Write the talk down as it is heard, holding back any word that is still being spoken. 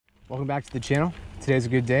Welcome back to the channel. Today's a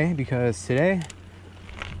good day because today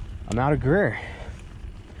I'm out of Greer.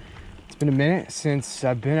 It's been a minute since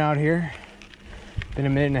I've been out here. Been a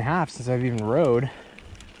minute and a half since I've even rode.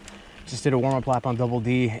 Just did a warm-up lap on Double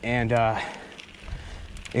D and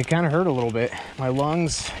it kind of hurt a little bit. My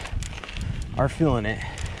lungs are feeling it.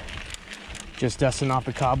 Just dusting off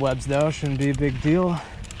the cobwebs though, shouldn't be a big deal.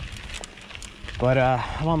 But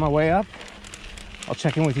I'm on my way up. I'll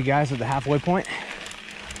check in with you guys at the halfway point.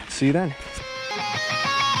 See you then.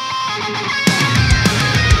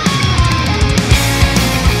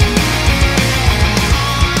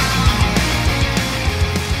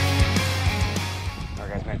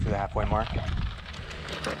 Alright guys, made it to the halfway mark.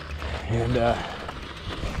 And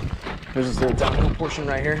there's this little downhill portion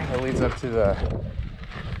right here that leads up to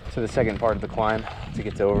the second part of the climb to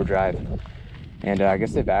get to Overdrive. And I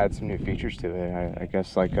guess they've added some new features to it. I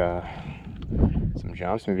guess like some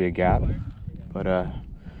jumps, maybe a gap. But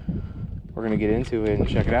we're gonna get into it and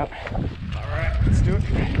check it out. All right, let's do it.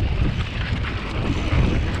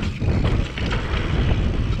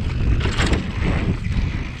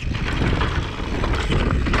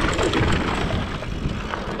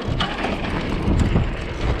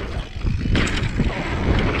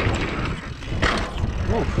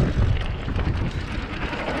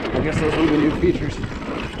 I guess those are the new features.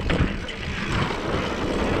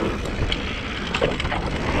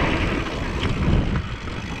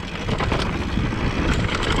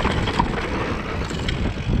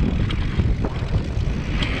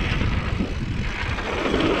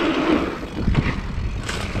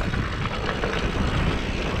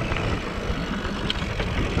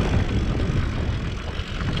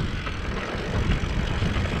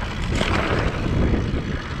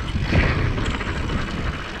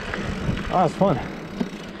 Oh, it's fun.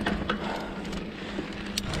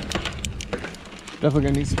 Definitely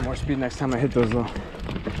gonna need some more speed next time I hit those though.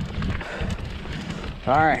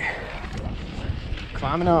 All right,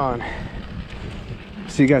 climbing on.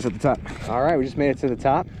 See you guys at the top. All right, we just made it to the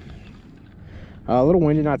top. A little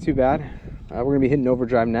windy, not too bad. We're gonna be hitting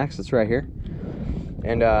Overdrive next. It's right here.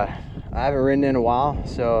 And I haven't ridden in a while,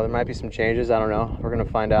 so there might be some changes. I don't know. We're gonna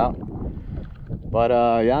find out. But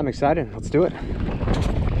yeah, I'm excited. Let's do it.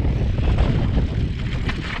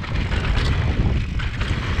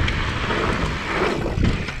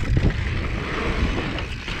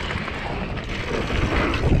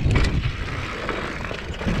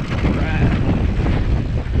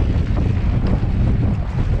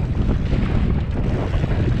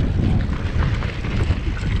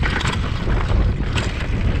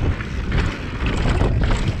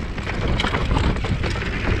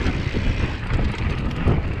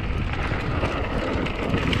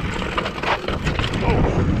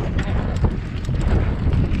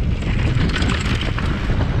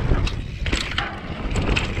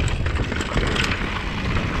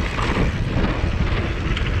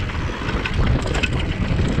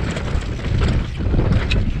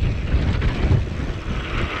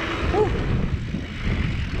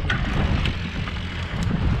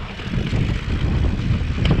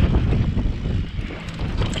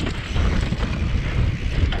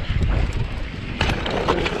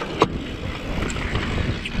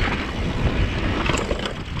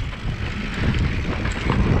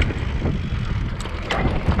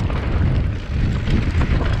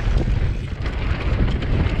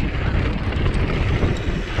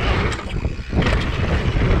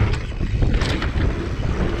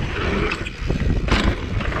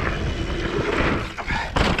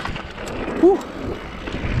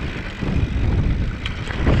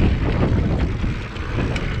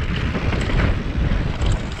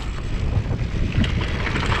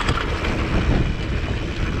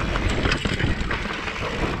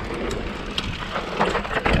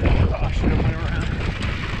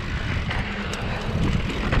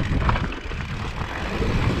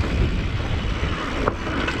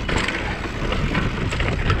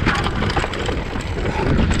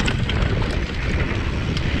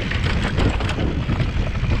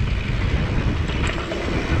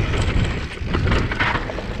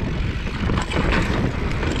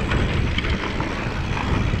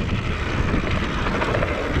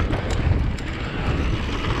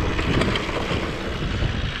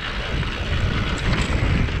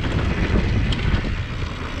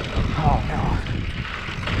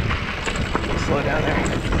 Slow down there.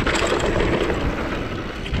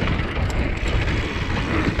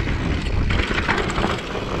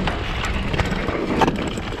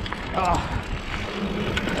 Oh.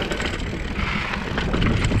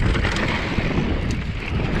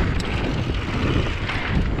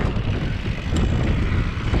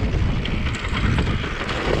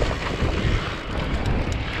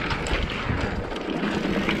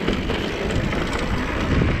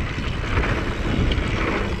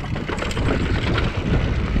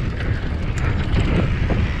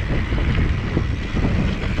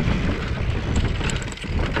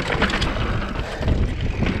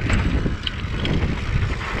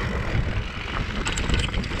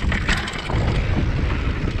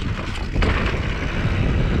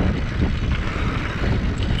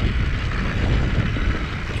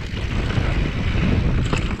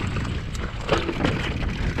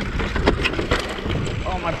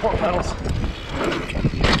 pedals.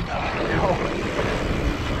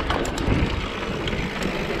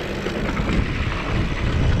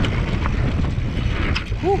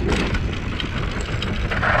 Woo.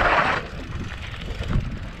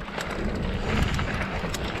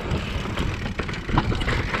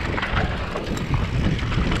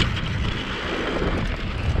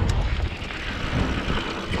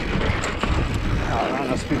 I don't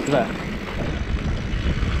know, speak for that.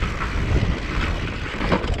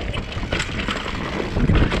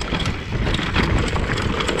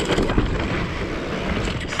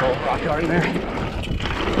 Little rock garden there.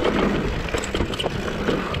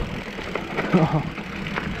 Oh.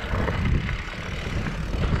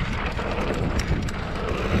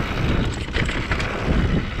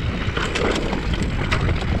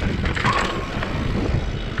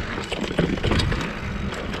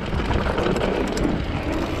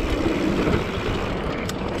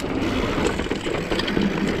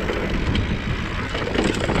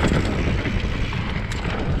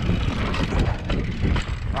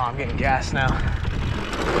 I'm getting gas now.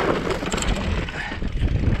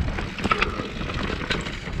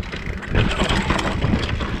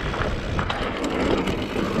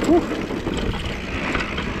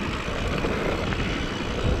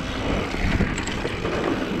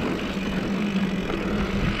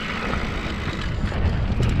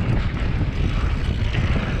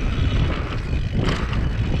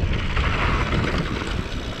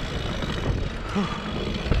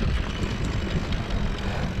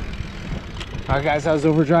 Alright guys, that was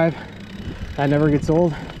Overdrive. That never gets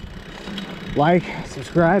old. Like,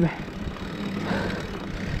 subscribe,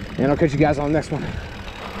 and I'll catch you guys on the next one.